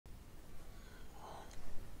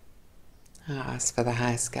I ask for the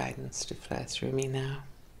highest guidance to flow through me now,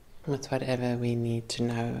 with whatever we need to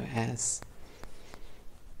know as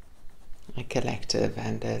a collective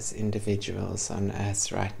and as individuals on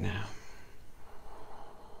Earth right now.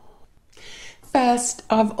 First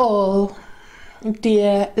of all,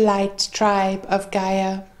 dear light tribe of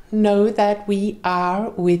Gaia, know that we are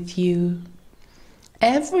with you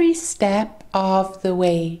every step of the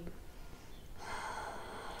way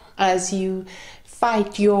as you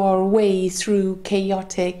fight your way through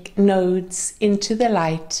chaotic nodes into the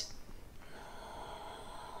light.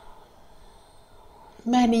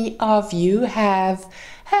 Many of you have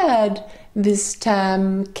heard this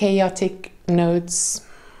term chaotic nodes.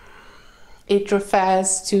 It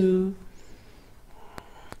refers to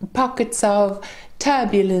pockets of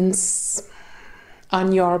turbulence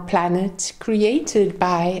on your planet created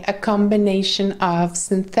by a combination of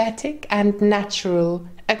synthetic and natural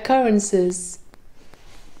occurrences.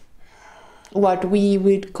 What we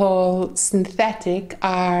would call synthetic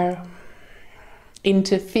are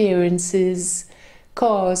interferences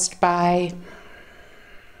caused by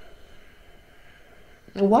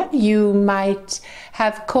what you might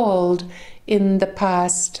have called in the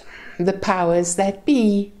past the powers that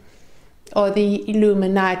be, or the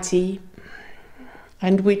Illuminati,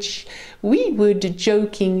 and which we would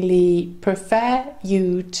jokingly prefer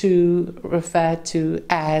you to refer to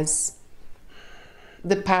as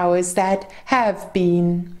the powers that have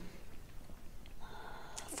been.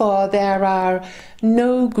 For there are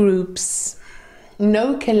no groups,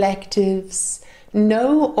 no collectives,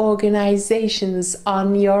 no organizations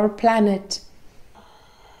on your planet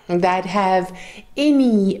that have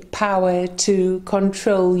any power to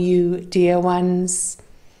control you, dear ones.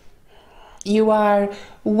 You are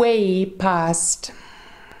way past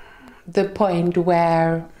the point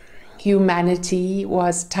where humanity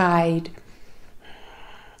was tied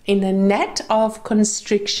in a net of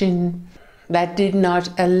constriction that did not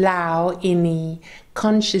allow any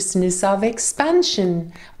consciousness of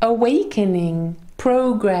expansion, awakening,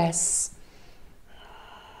 progress.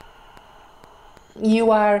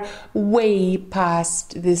 You are way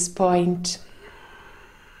past this point.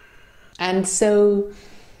 And so,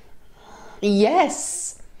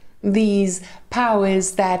 yes, these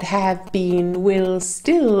powers that have been will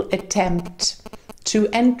still attempt to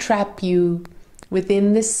entrap you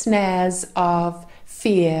within the snares of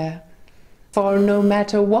fear. For no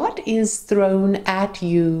matter what is thrown at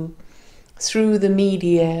you through the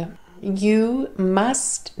media, you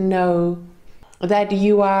must know that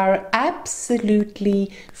you are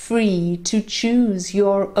absolutely free to choose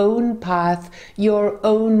your own path, your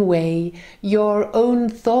own way, your own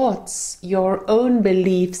thoughts, your own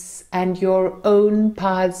beliefs, and your own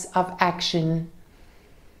paths of action.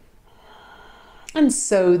 And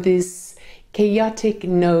so this chaotic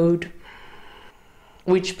node,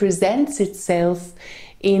 which presents itself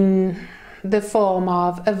in the form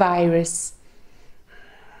of a virus,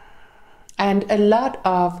 and a lot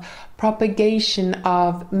of propagation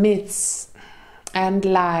of myths and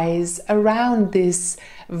lies around this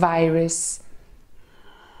virus.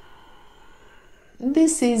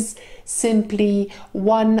 This is simply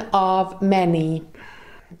one of many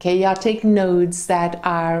chaotic nodes that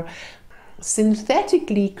are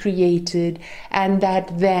synthetically created and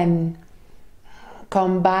that then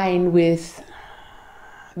combine with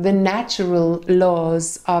the natural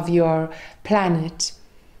laws of your planet,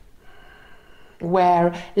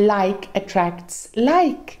 where like attracts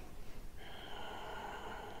like,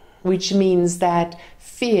 which means that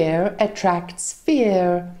fear attracts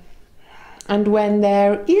fear. And when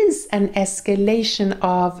there is an escalation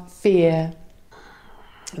of fear,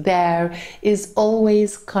 there is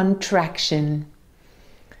always contraction.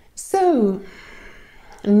 So,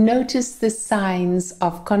 notice the signs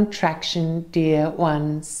of contraction, dear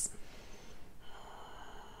ones.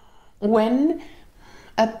 When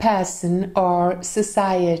a person or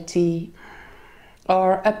society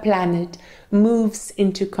or a planet moves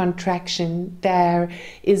into contraction, there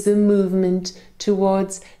is a movement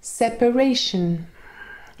towards separation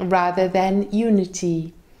rather than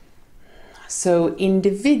unity. So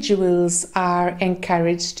individuals are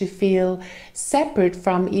encouraged to feel separate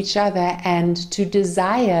from each other and to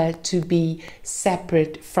desire to be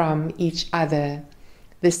separate from each other.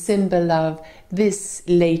 The symbol of this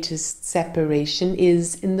latest separation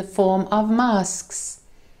is in the form of masks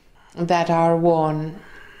that are worn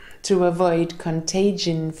to avoid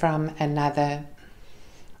contagion from another,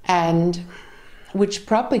 and which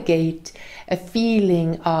propagate a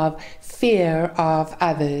feeling of fear of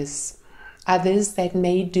others that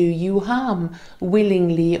may do you harm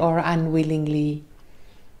willingly or unwillingly.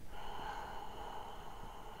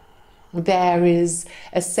 There is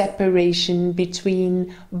a separation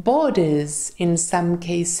between borders in some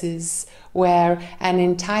cases, where an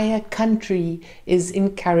entire country is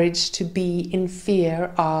encouraged to be in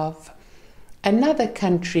fear of another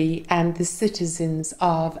country and the citizens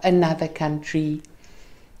of another country.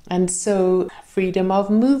 And so freedom of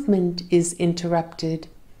movement is interrupted.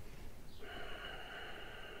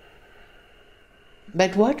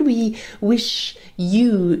 But what we wish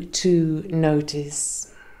you to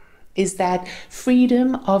notice is that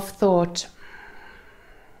freedom of thought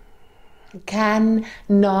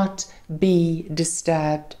cannot be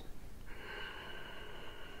disturbed.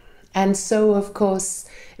 And so, of course,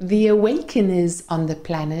 the Awakeners on the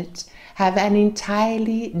planet have an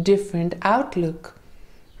entirely different outlook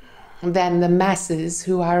than the masses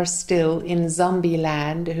who are still in zombie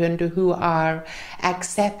land and who are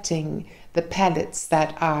accepting the pellets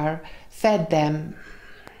that are fed them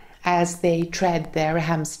as they tread their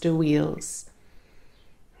hamster wheels.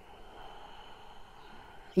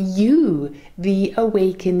 You, the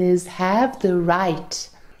Awakeners, have the right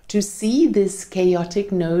to see this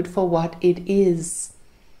chaotic node for what it is.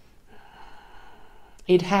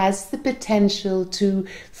 It has the potential to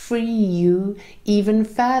free you even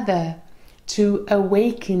further, to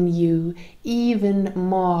awaken you even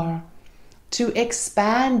more, to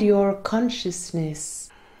expand your consciousness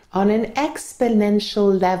on an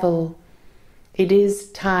exponential level. It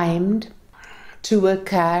is timed to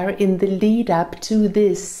occur in the lead up to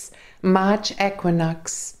this March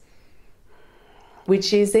equinox,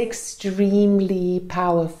 which is extremely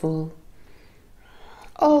powerful.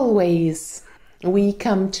 Always we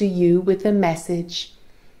come to you with a message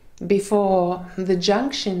before the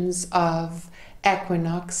junctions of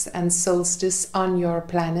equinox and solstice on your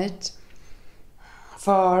planet,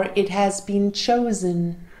 for it has been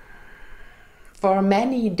chosen for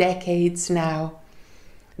many decades now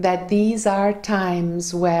that these are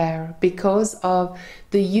times where, because of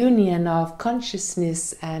the union of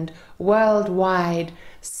consciousness and worldwide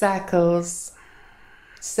circles,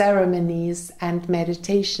 ceremonies and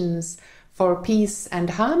meditations for peace and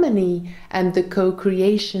harmony and the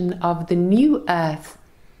co-creation of the new earth,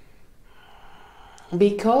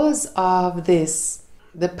 because of this,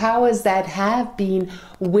 the powers that have been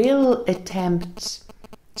will attempt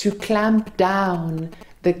to clamp down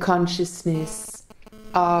the consciousness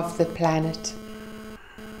of the planet,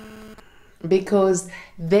 because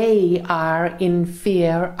they are in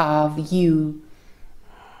fear of you.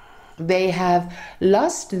 They have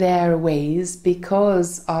lost their ways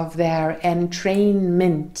because of their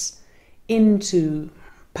entrainment into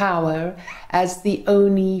power as the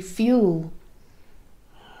only fuel,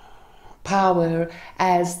 power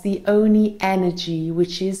as the only energy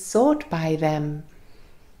which is sought by them.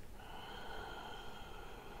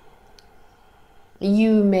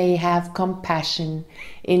 You may have compassion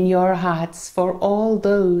in your hearts for all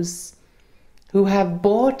those who have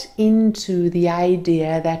bought into the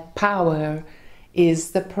idea that power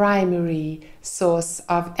is the primary source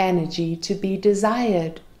of energy to be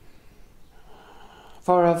desired.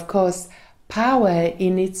 For of course, power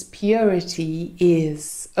in its purity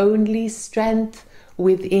is only strength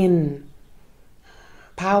within.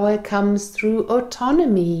 Power comes through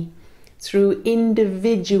autonomy, through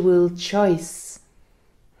individual choice,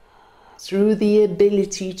 through the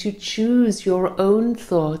ability to choose your own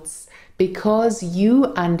thoughts, because you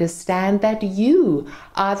understand that you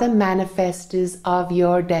are the manifestors of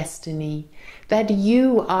your destiny, that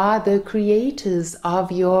you are the creators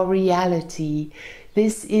of your reality.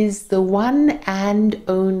 This is the one and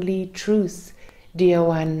only truth, dear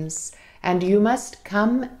ones, and you must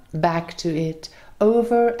come back to it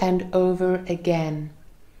over and over again.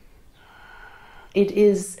 It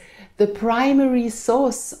is the primary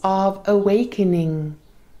source of awakening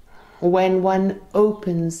when one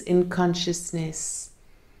opens in consciousness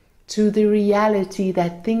to the reality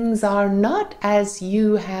that things are not as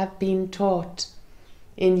you have been taught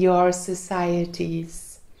in your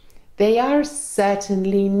societies. They are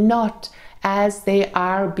certainly not as they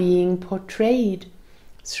are being portrayed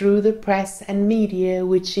through the press and media,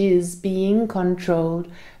 which is being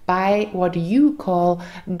controlled by what you call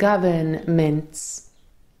governments,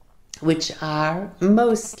 which are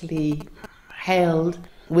mostly held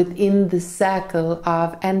within the circle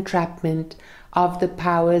of entrapment of the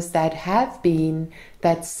powers that have been,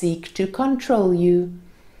 that seek to control you.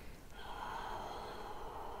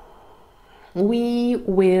 We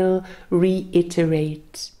will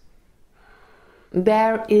reiterate.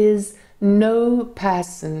 There is no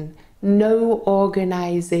person, no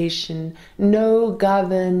organization, no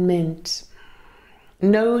government,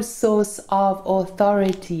 no source of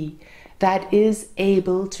authority that is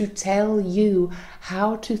able to tell you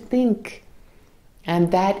how to think,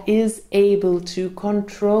 and that is able to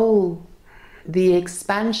control the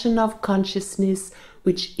expansion of consciousness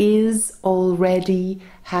which is already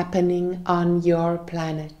happening on your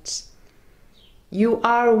planet. You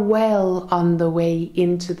are well on the way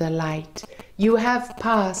into the light. You have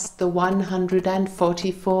passed the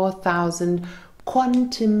 144,000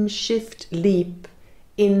 quantum shift leap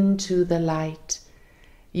into the light.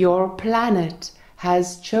 Your planet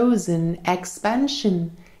has chosen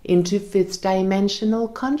expansion into fifth dimensional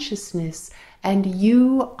consciousness, and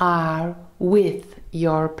you are with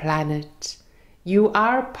your planet. You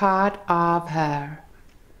are part of her.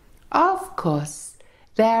 Of course,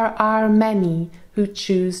 there are many who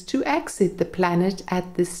choose to exit the planet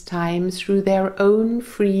at this time through their own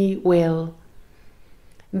free will.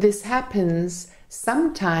 This happens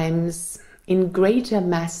sometimes in greater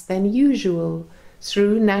mass than usual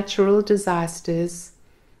through natural disasters,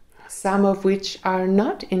 some of which are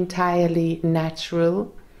not entirely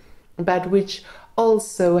natural, but which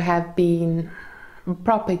also have been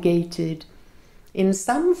propagated in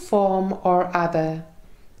some form or other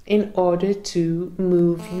in order to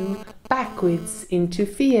move you backwards into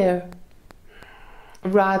fear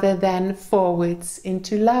rather than forwards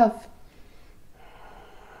into love.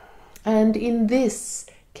 And in this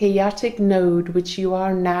chaotic node which you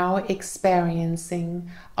are now experiencing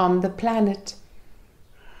on the planet,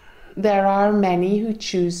 there are many who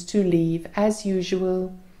choose to leave as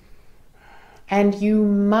usual. And you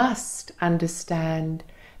must understand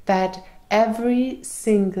that every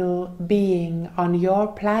single being on your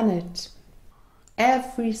planet,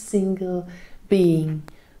 every single being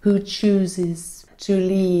who chooses to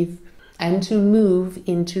leave and to move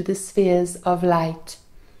into the spheres of light,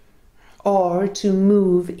 or to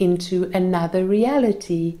move into another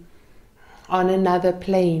reality on another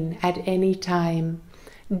plane at any time,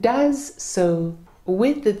 does so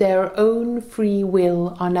with their own free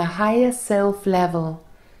will on a higher self level.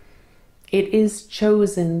 It is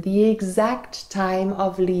chosen, the exact time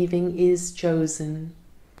of leaving is chosen.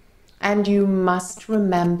 And you must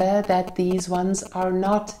remember that these ones are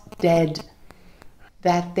not dead,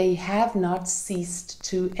 that they have not ceased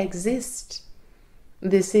to exist.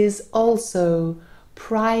 This is also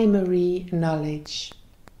primary knowledge,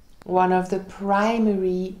 one of the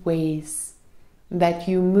primary ways that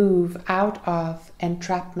you move out of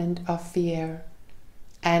entrapment of fear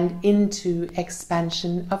and into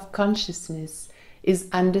expansion of consciousness is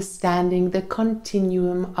understanding the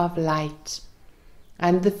continuum of light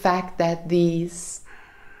and the fact that these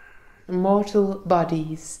mortal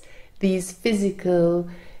bodies, these physical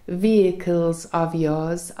vehicles of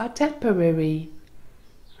yours, are temporary.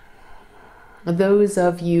 Those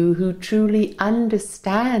of you who truly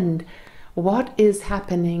understand what is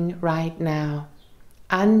happening right now,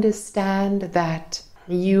 understand that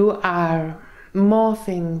you are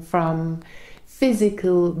morphing from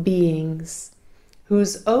physical beings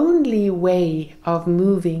whose only way of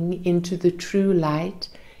moving into the true light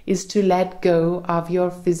is to let go of your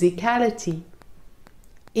physicality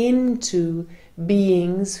into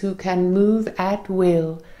beings who can move at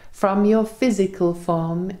will from your physical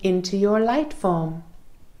form into your light form.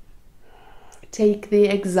 Take the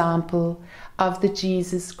example of the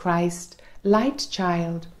Jesus Christ light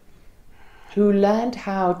child, who learned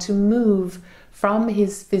how to move from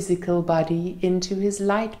his physical body into his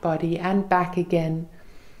light body and back again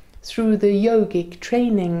through the yogic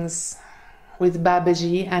trainings with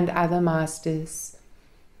Babaji and other masters.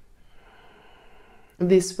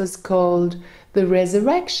 This was called the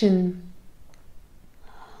resurrection.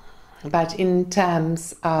 But in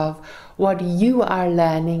terms of what you are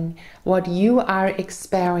learning, what you are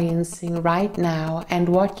experiencing right now, and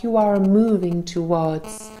what you are moving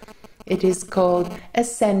towards, it is called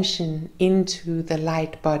ascension into the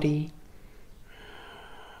light body.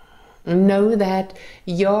 Know that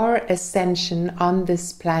your ascension on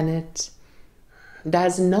this planet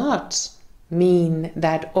does not mean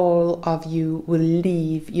that all of you will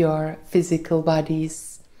leave your physical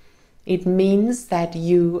bodies. It means that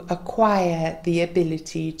you acquire the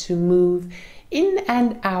ability to move in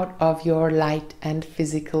and out of your light and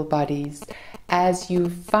physical bodies as you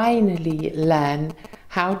finally learn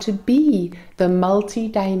how to be the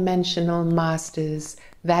multi-dimensional masters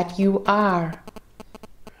that you are.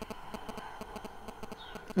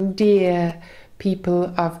 Dear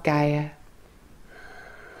people of Gaia,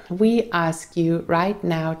 we ask you right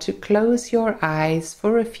now to close your eyes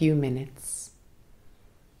for a few minutes.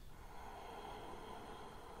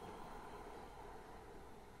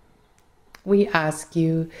 We ask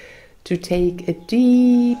you to take a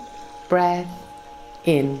deep breath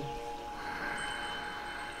in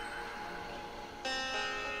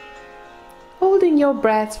your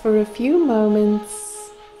breath for a few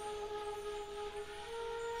moments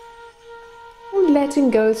and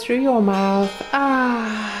letting go through your mouth.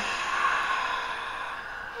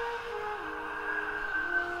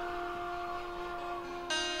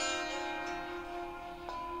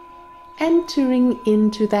 Entering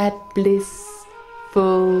into that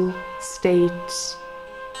blissful state.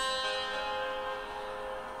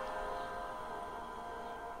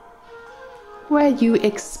 Where you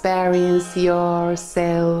experience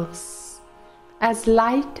yourselves as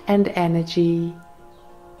light and energy.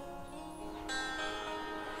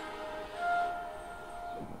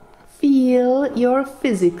 Feel your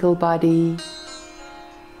physical body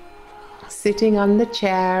sitting on the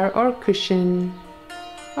chair or cushion,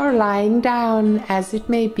 or lying down as it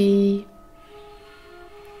may be.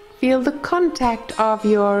 Feel the contact of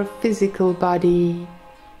your physical body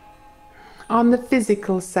on the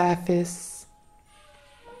physical surface,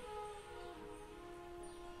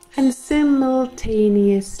 and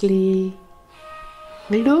simultaneously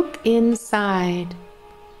look inside.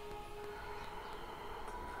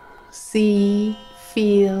 See,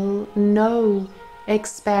 feel, know,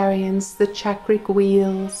 experience the chakric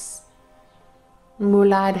wheels.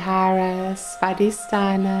 Muladhara,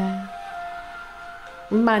 Svadhisthana,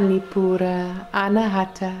 Manipura,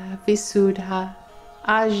 Anahata, Visuddha,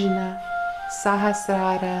 Ajna,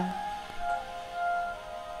 Sahasrara.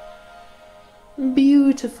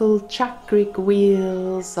 Beautiful chakric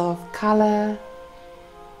wheels of color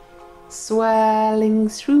swirling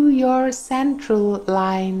through your central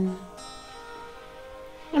line,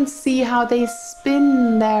 and see how they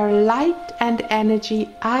spin their light and energy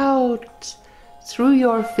out through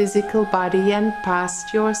your physical body and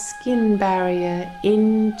past your skin barrier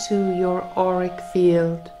into your auric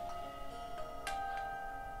field.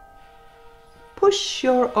 Push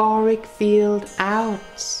your auric field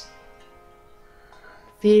out,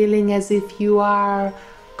 feeling as if you are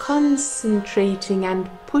concentrating and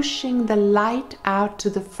pushing the light out to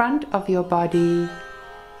the front of your body,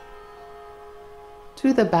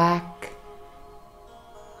 to the back,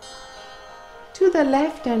 to the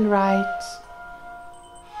left and right,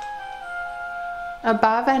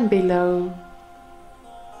 above and below,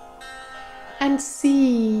 and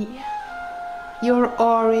see your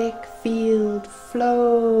auric field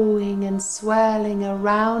flowing and swirling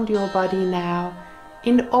around your body now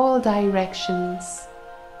in all directions,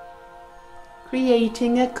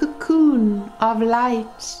 creating a cocoon of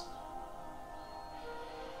light.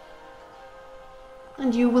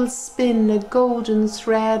 And you will spin a golden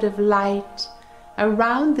thread of light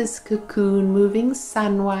around this cocoon, moving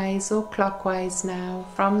sunwise or clockwise now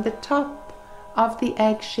from the top of the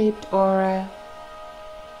egg-shaped aura,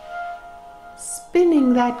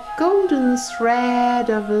 spinning that golden thread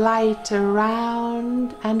of light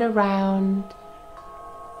around and around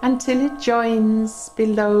until it joins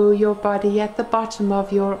below your body at the bottom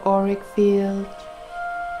of your auric field.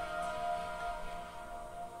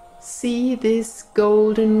 See this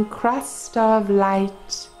golden crust of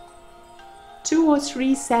light, 2 or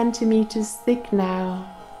 3 centimeters thick now.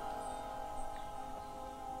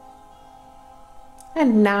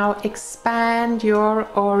 And now expand your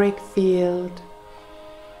auric field,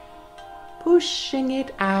 pushing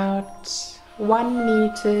it out 1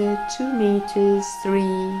 meter, 2 meters, 3,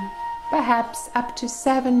 perhaps up to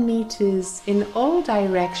 7 meters in all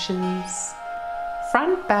directions,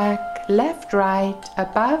 front, back, left, right,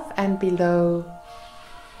 above and below,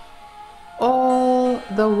 all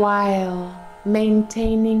the while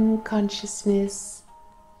maintaining consciousness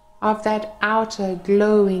of that outer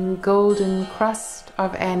glowing golden crust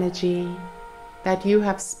of energy that you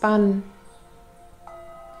have spun.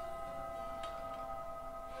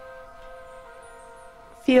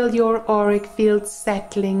 Feel your auric field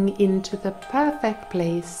settling into the perfect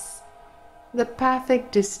place, the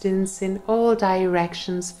perfect distance in all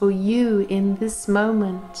directions for you in this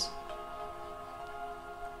moment.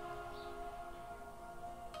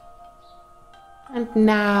 And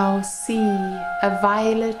now see a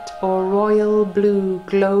violet or royal blue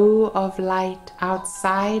glow of light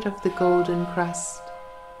outside of the golden crust,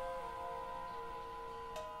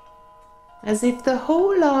 as if the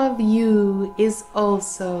whole of you is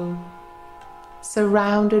also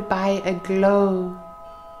surrounded by a glow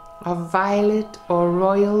of violet or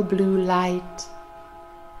royal blue light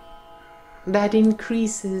that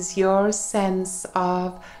increases your sense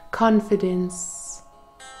of confidence.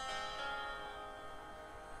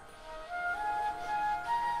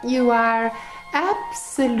 You are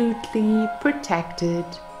absolutely protected,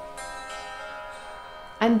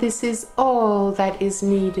 and this is all that is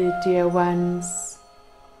needed, dear ones.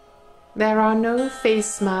 There are no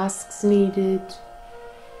face masks needed,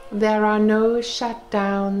 There are no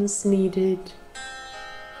shutdowns needed.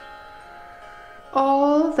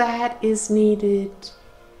 All that is needed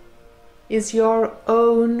is your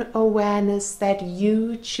own awareness that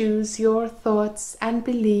you choose your thoughts and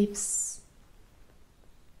beliefs,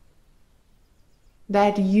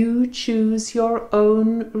 that you choose your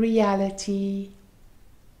own reality.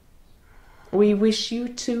 We wish you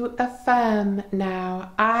to affirm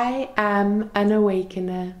now, I am an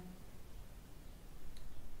awakener.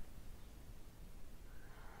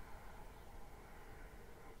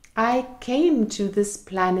 I came to this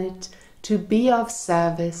planet to be of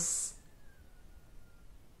service.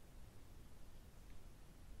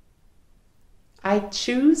 I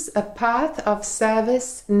choose a path of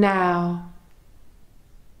service now.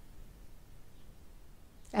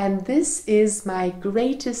 And this is my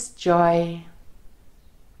greatest joy.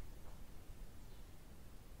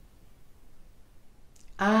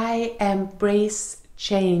 I embrace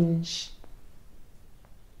change.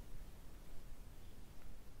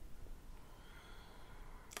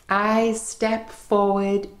 I step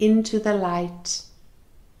forward into the light.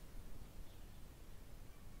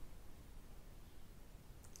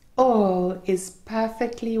 All is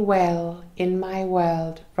perfectly well in my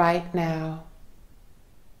world right now.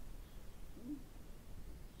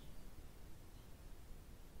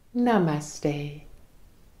 Namaste.